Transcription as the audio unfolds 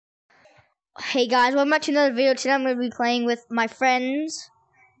Hey guys, welcome back to another video. Today I'm going to be playing with my friend's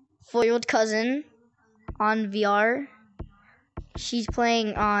 4-year-old cousin on VR. She's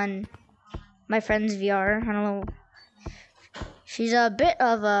playing on my friend's VR. I don't know. She's a bit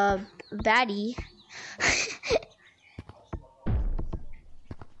of a baddie.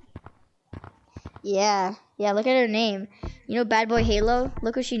 Yeah, look at her name. You know Bad Boy Halo?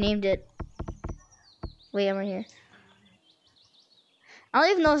 Look what she named it. Wait, I'm right here. I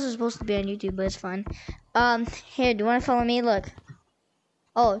don't even know if this is supposed to be on YouTube, but it's fun. Here, do you want to follow me? Look.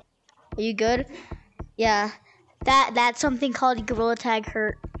 Oh, are you good? Yeah. That's something called gorilla tag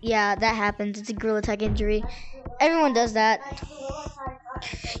hurt. Yeah, that happens. It's a gorilla tag injury. Everyone does that.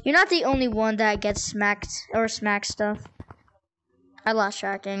 You're not the only one that gets smacked or smack stuff. I lost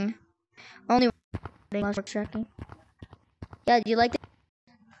tracking. Only one lost tracking. Yeah, do you like it?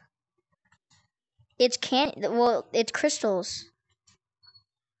 It's it's crystals.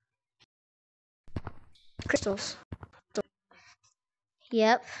 Crystals.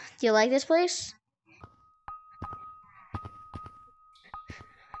 Yep. Do you like this place?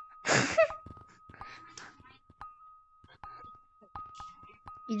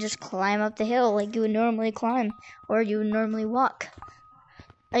 You just climb up the hill like you would normally climb, or you would normally walk.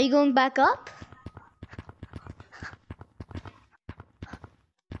 Are you going back up?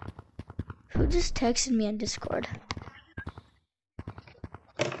 Who just texted me on Discord?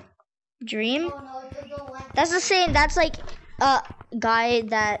 Dream? That's the same. That's like a guy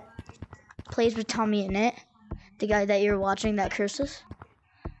that plays with Tommy in it. The guy that you're watching that curses.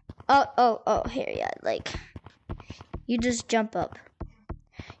 Oh, here, yeah, like, you just jump up.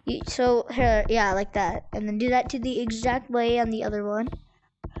 So, here, yeah, like that. And then do that to the exact way on the other one.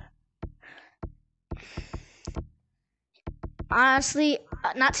 Honestly,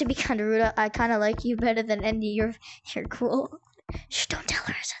 not to be kind of rude, I kind of like you better than Andy. You're cool. Shh, don't tell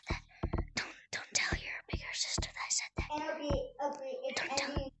her I said that. Don't tell your bigger sister that I said that. Don't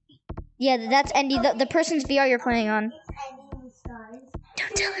tell her. Yeah, that's Andy, the person's VR you're playing on.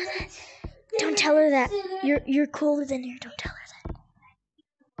 Don't tell her that. Don't tell her that. You're cooler than her. Don't tell her that.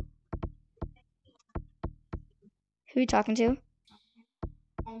 Who are you talking to?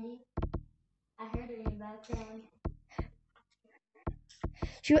 Andy. I heard her in the background.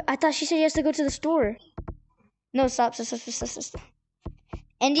 I thought she said she has to go to the store. No, stop.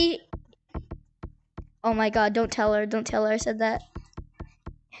 Andy. Oh my God! Don't tell her. Don't tell her I said that.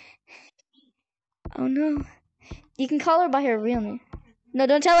 Oh no. You can call her by her real name. No,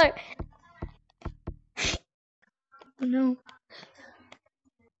 don't tell her. Oh no.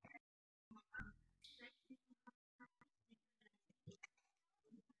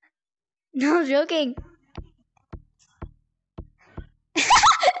 No, I'm joking.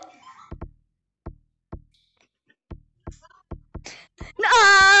 No.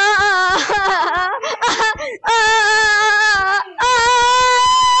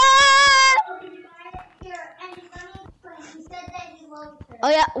 Oh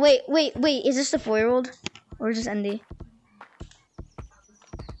yeah, wait. Is this the 4-year-old? Or is this Andy?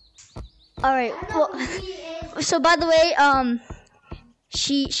 Alright, well, so by the way,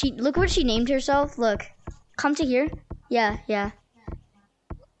 she look what she named herself. Look. Come to here. Yeah.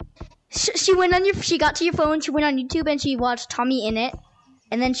 She went on she got to your phone, she went on YouTube and she watched Tommy in it.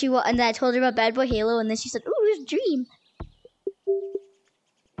 And then and then I told her about Bad Boy Halo and then she said, "Ooh, it's a dream."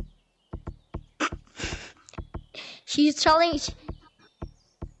 She's telling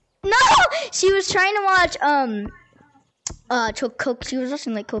No! She was trying to watch she was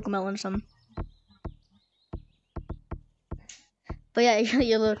watching like Cocomelon or something. But yeah,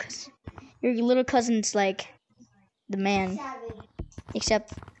 your little cousin's like the man.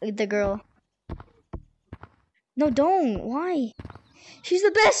 Except the girl. No, don't. Why? She's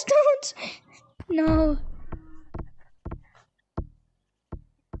the best. Don't. No.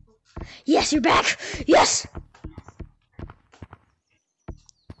 Yes, you're back. Yes.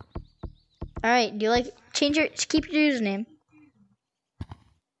 All right. Do you like keep your username?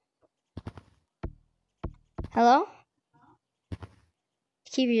 Hello?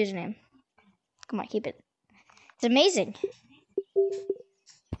 Keep your username. Come on, keep it. It's amazing.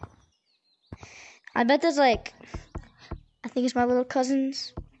 I bet there's like, I think it's my little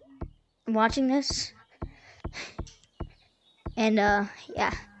cousins watching this. And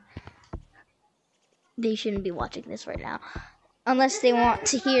yeah. They shouldn't be watching this right now. Unless they want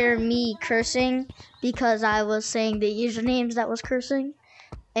to hear me cursing because I was saying the usernames that was cursing.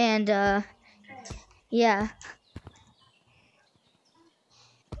 And yeah.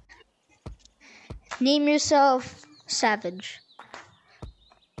 Name yourself Savage.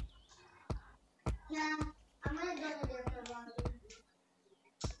 Yeah, I'm gonna go to there for a while.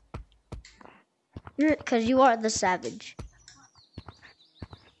 Because you are the savage.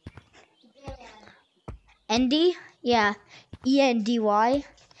 Endy? Yeah. ENDY.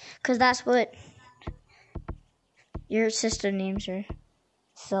 Because that's what your sister names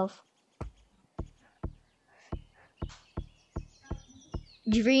herself.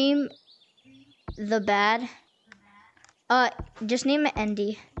 Dream the bad. Just name it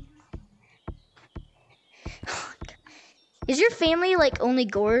Endy. Is your family like only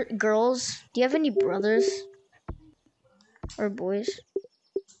girls? Do you have any brothers or boys?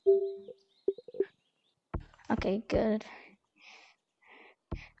 Okay, good.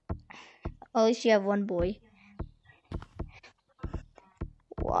 At least you have one boy.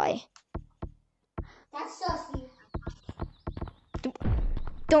 Why? That's sussy.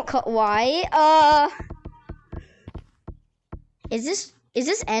 Don't cut. Why? Is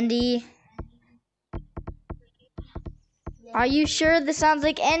this Andy? Yeah. Are you sure this sounds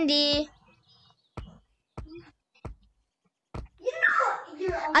like Andy?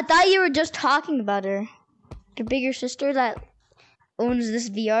 I thought you were just talking about her. Your bigger sister that owns this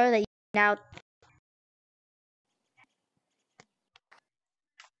VR that you now.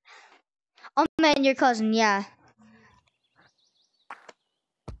 Oh man, your cousin, yeah.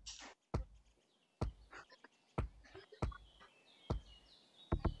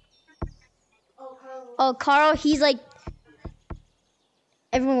 Oh, Carl, he's like,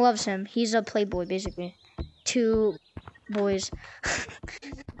 everyone loves him. He's a playboy, basically. 2 boys.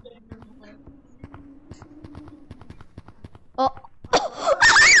 Oh.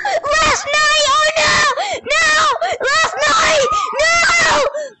 Last night! Oh no! No! Last night! No!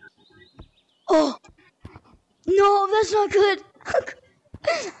 Oh. No, that's not good.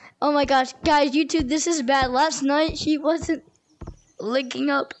 Oh my gosh. Guys, YouTube, this is bad. Last night, she wasn't linking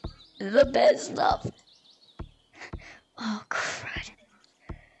up the best stuff. Oh, crud.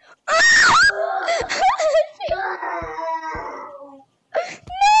 No!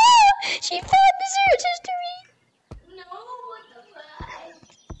 She found the search history. No, what the fuck?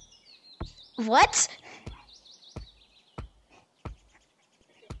 What?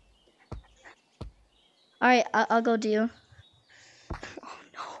 Alright, I'll go do. Oh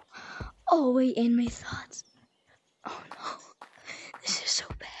no. Oh wait, in my thoughts. Oh no. This is so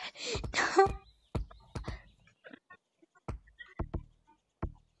bad. No.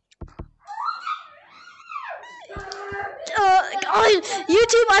 God,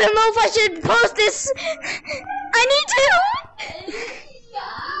 YouTube, I don't know if I should post this. I need to.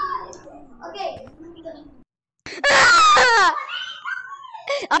 Okay. Ah!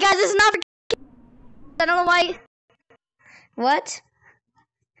 Guys, this is not for kids. I don't know why. What?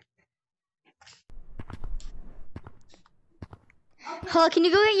 Okay. Hello, can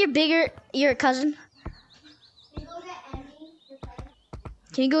you go get your cousin? Can you go get Andy, your friend?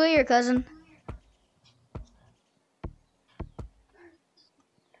 Can you go get your cousin?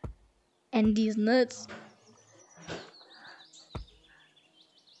 Andy's nuts.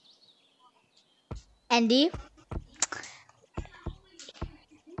 Andy?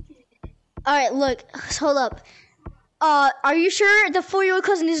 Alright, look, hold up. Are you sure the 4-year-old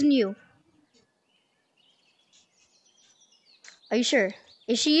cousin isn't you? Are you sure?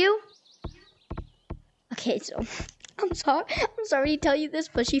 Is she you? Okay, so I'm sorry to tell you this,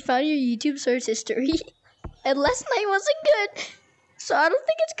 but she found your YouTube search history. And last night wasn't good. So I don't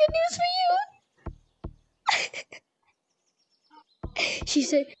think it's good news for you. She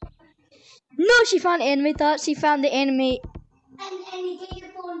said, no, she found anime thoughts. She found the anime. Andy, get your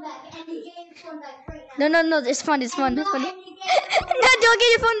phone back. Andy, get your phone back right now. No, it's fun. It's fun. No, It's fun. Andy, get your phone No, don't get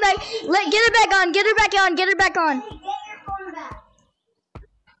your phone back. Get her back on. Get her back on. Get her back on. Andy, get your phone back.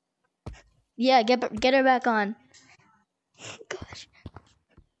 Yeah, get her back on. Gosh.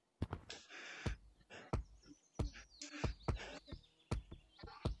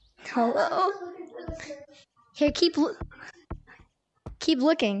 Hello. Here, keep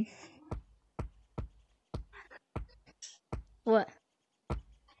looking. What?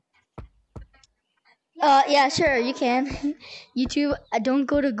 Yeah, sure, you can. YouTube, don't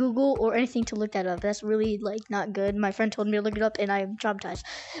go to Google or anything to look that up. That's really, like, not good. My friend told me to look it up, and I'm traumatized.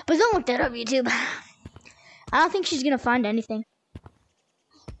 But don't look that up, YouTube. I don't think she's gonna find anything.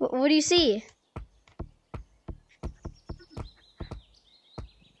 What do you see?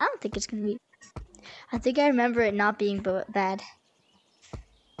 I don't think it's gonna be. I think I remember it not being bad.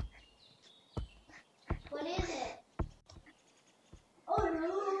 What is it? Oh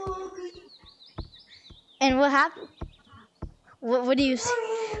no! And what happened? What do you see?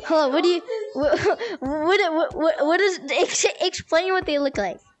 Hello, what do you? What is? Explain what they look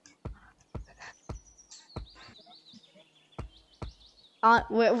like.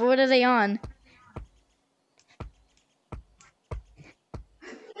 What are they on?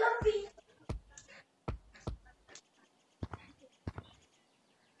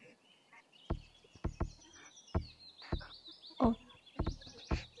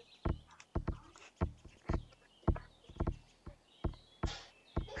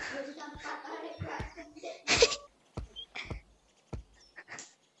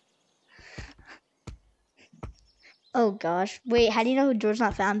 Oh gosh. Wait, how do you know who George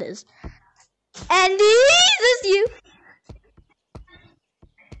Not Found is? Andy, is this you?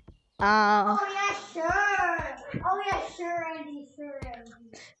 Oh yeah, sure. Oh yeah, sure, Andy, sure, Andy.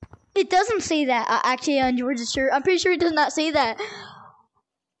 It doesn't say that. Actually, on George's shirt, I'm pretty sure it does not say that.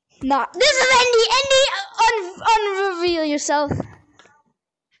 Not. This is Andy. Andy, unreveal yourself.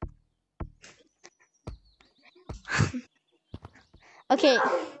 Okay.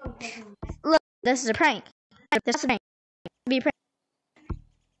 Look, this is a prank. This is a prank. Be a prank.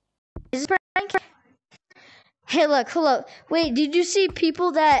 Is this a prank? Hey, look, hold up. Wait, did you see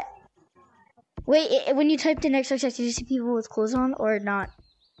people that? Wait, when you typed in XXX, did you see people with clothes on or not?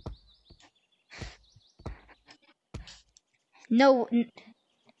 No.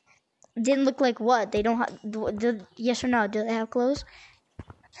 Didn't look like what? They don't have. Yes or no? Do they have clothes?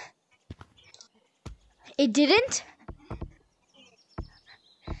 It didn't?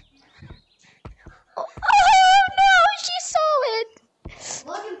 Oh no, she saw it.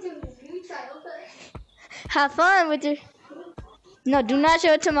 Welcome to the new child. Have fun with your. No, do not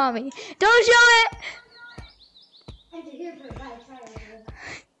show it to mommy. Don't show it. And to hear for my child.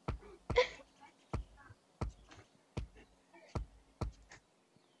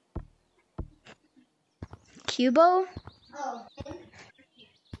 Cubo? Oh,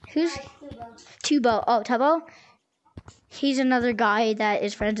 Who's Tubo? Oh, Tubbo? He's another guy that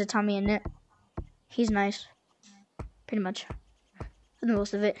is friends with Tommy and Nick. He's nice. Pretty much. For the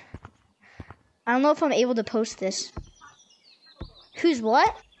most of it. I don't know if I'm able to post this. Who's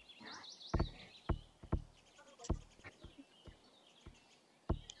what?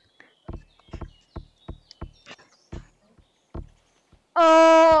 Do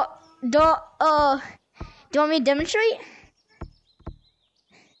you want me to demonstrate?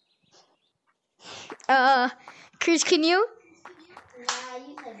 Chris, can you? yeah,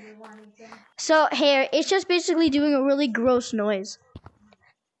 you said you wanted to. So, here, it's just basically doing a really gross noise.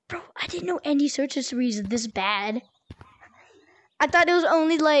 Bro, I didn't know any search history is this bad. I thought it was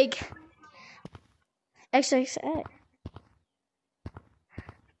only like XXX.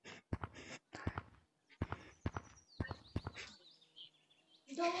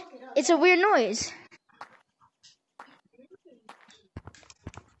 Don't look it up. It's a weird noise.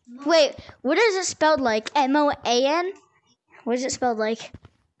 Wait, what is it spelled like? M-O-A-N? What is it spelled like?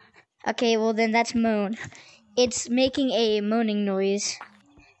 Okay, well then that's moan. It's making a moaning noise.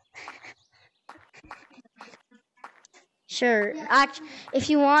 Sure. If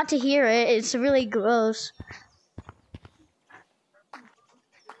you want to hear it, it's really gross.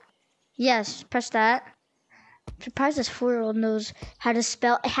 Yes, press that. I'm surprised this 4-year-old knows how to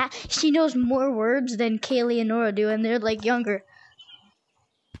spell. She knows more words than Kaylee and Nora do, and they're like younger.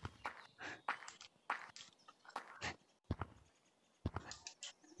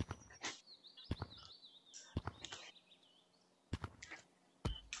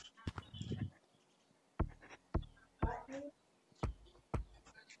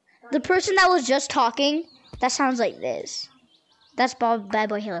 The person that was just talking, that sounds like this. That's Bad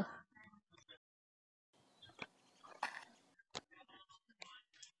Boy Halo.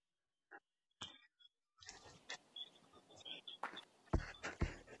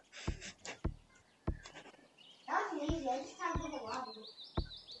 That was easy. I just kind of did a lobby.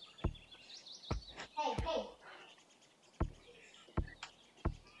 Hey.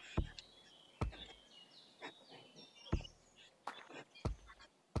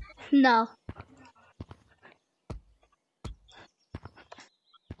 No.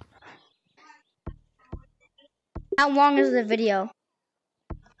 How long is the video?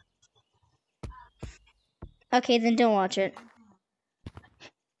 Okay, then don't watch it.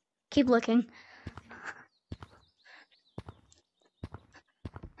 Keep looking.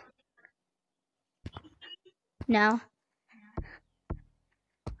 No.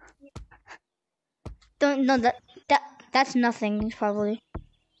 Don't no that's nothing probably.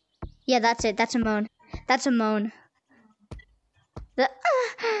 Yeah, that's it. That's a moan. That's a moan.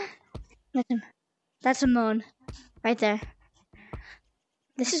 That's a moan. Right there.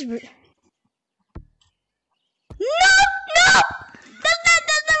 This is no!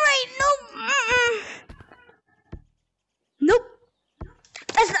 That's not right. Nope. Nope.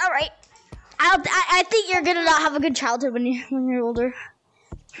 That's not right. I think you're gonna not have a good childhood when you're older.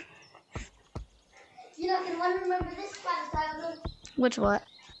 You're not gonna want to remember this class childhood. Which what?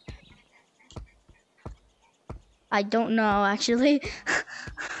 I don't know actually.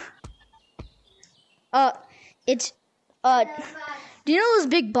 It's do you know those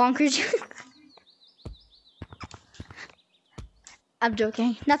big bonkers? I'm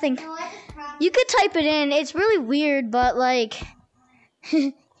joking. Nothing. No, You could type it in. It's really weird, but like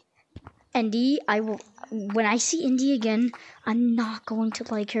Indy, I will. When I see Indy again, I'm not going to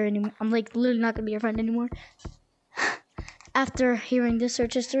like her anymore. I'm like literally not gonna be her friend anymore. After hearing this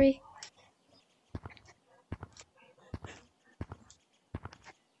search history.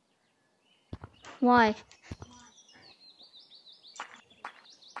 Why?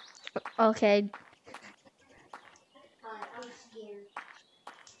 Okay. I'm scared.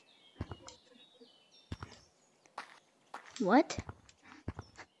 What?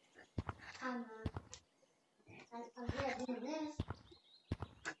 I'm here doing this.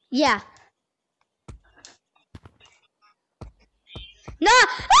 Yeah. No!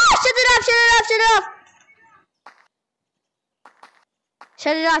 Ah! Shut it off! Shut it off! Shut it off!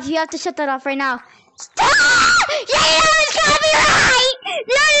 Shut it off! You have to shut that off right now. Stop! Shut it off! It's copyright!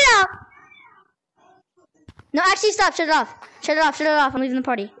 No! No, actually, stop! Shut it off! Shut it off! Shut it off! I'm leaving the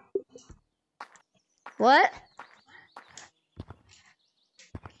party. What?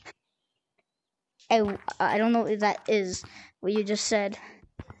 Hey, I don't know if that is what you just said.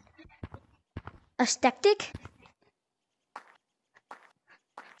 Aesthetic?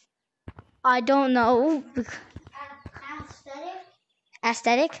 I don't know. Aesthetic?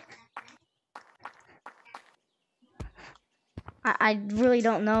 Aesthetic? I really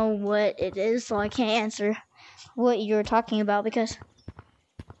don't know what it is, so I can't answer what you're talking about because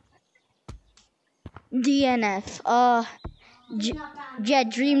DNF. Yeah,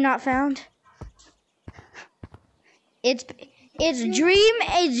 dream not found. It's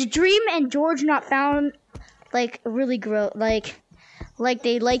dream and George not found. Like really gross. Like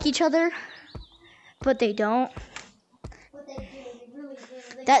they like each other, but they don't. What they do, they really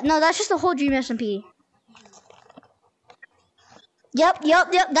do. That's just the whole dream SMP. Yep.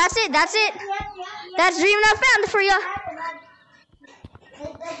 That's it. That's dream not found for you.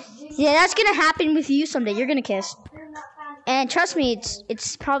 Yeah, that's gonna happen with you someday. You're gonna kiss, and trust me,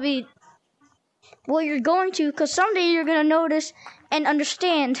 it's probably well you're going to, cause someday you're gonna notice and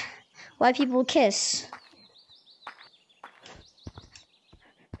understand why people kiss.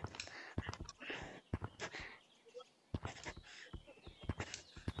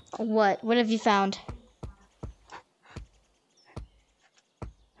 What? What have you found?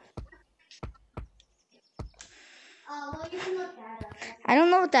 Well, you can look that up. I don't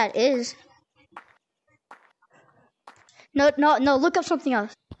know what that is. No, look up something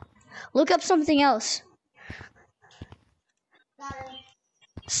else. Look up something else. Got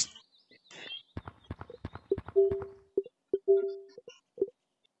it.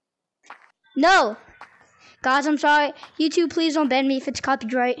 No! Guys, I'm sorry. YouTube, please don't ban me if it's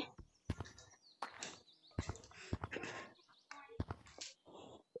copyright.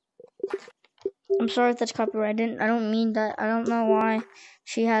 I'm sorry if that's copyright. I don't mean that. I don't know why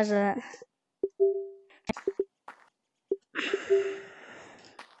she has that.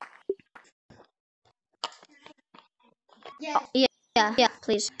 Yes. Yeah,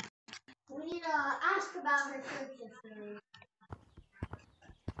 please. We need to ask about her search history.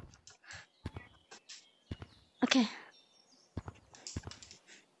 Okay.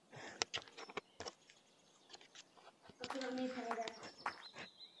 Okay, let me put it in.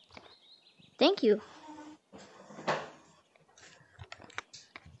 Thank you.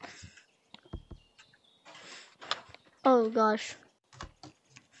 Oh gosh.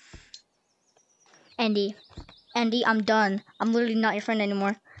 Andy, I'm done. I'm literally not your friend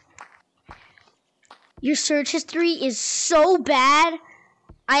anymore. Your search history is so bad.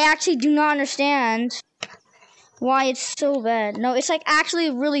 I actually do not understand why it's so bad. No, it's like actually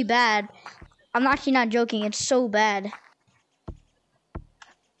really bad. I'm actually not joking. It's so bad.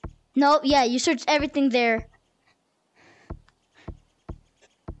 No, yeah, you searched everything there.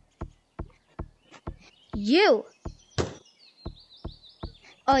 You.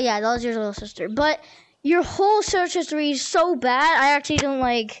 Oh yeah, that was your little sister. But your whole search history is so bad, I actually don't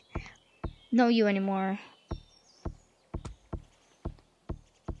like know you anymore.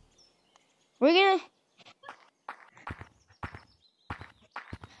 We're gonna...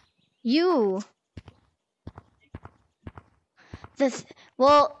 You.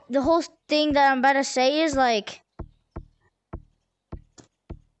 Well, the whole thing that I'm about to say is like...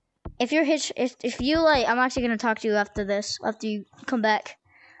 If you're if you like, I'm actually gonna talk to you after this, after you come back.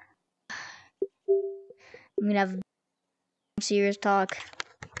 I'm gonna have a serious talk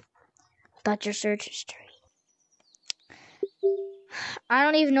about your search history. I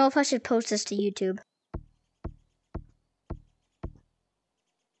don't even know if I should post this to YouTube.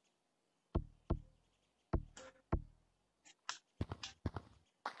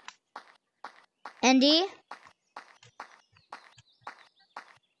 Andy?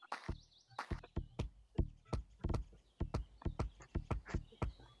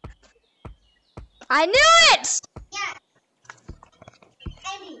 I knew it! Yeah.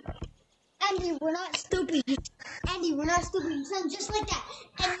 Andy, we're not stupid. Andy, we're not stupid. You sound just like that.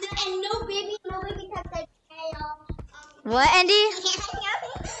 And no baby type that. What, Andy?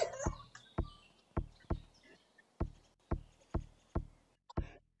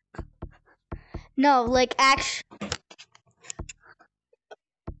 No, like actually.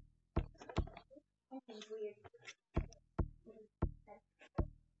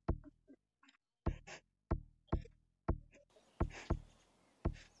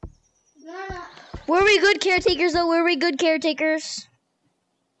 No. Were we good caretakers though? Were we good caretakers?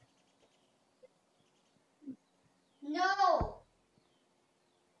 No.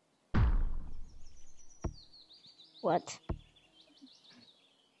 What?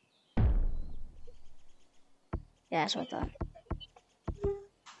 Yeah, that's what I thought.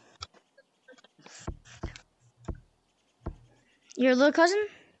 Your little cousin?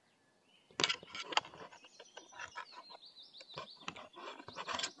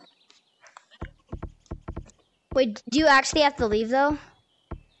 Wait, do you actually have to leave though?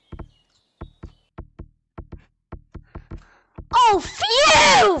 Oh,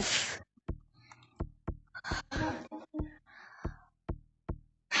 phew!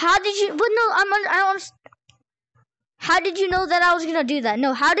 How did you? But no, I don't. How did you know that I was gonna do that?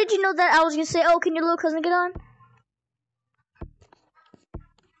 No, how did you know that I was gonna say, "Oh, can your little cousin get on?"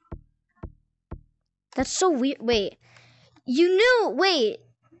 That's so weird. Wait, you knew? Wait,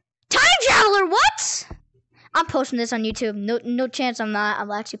 time traveler? What? I'm posting this on YouTube. No chance I'm not.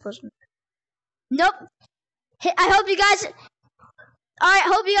 I'm actually posting. Nope. I hope you guys. Alright,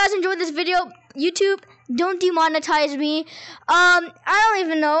 hope you guys enjoyed this video. YouTube, don't demonetize me. I don't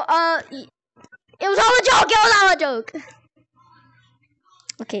even know. It was all a joke. It was all a joke.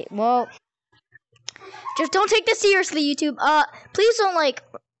 Okay, well, just don't take this seriously, YouTube. Please don't like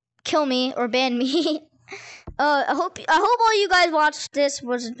kill me or ban me. I hope all you guys watched this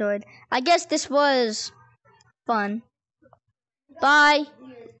was enjoyed. I guess this was fun. Bye.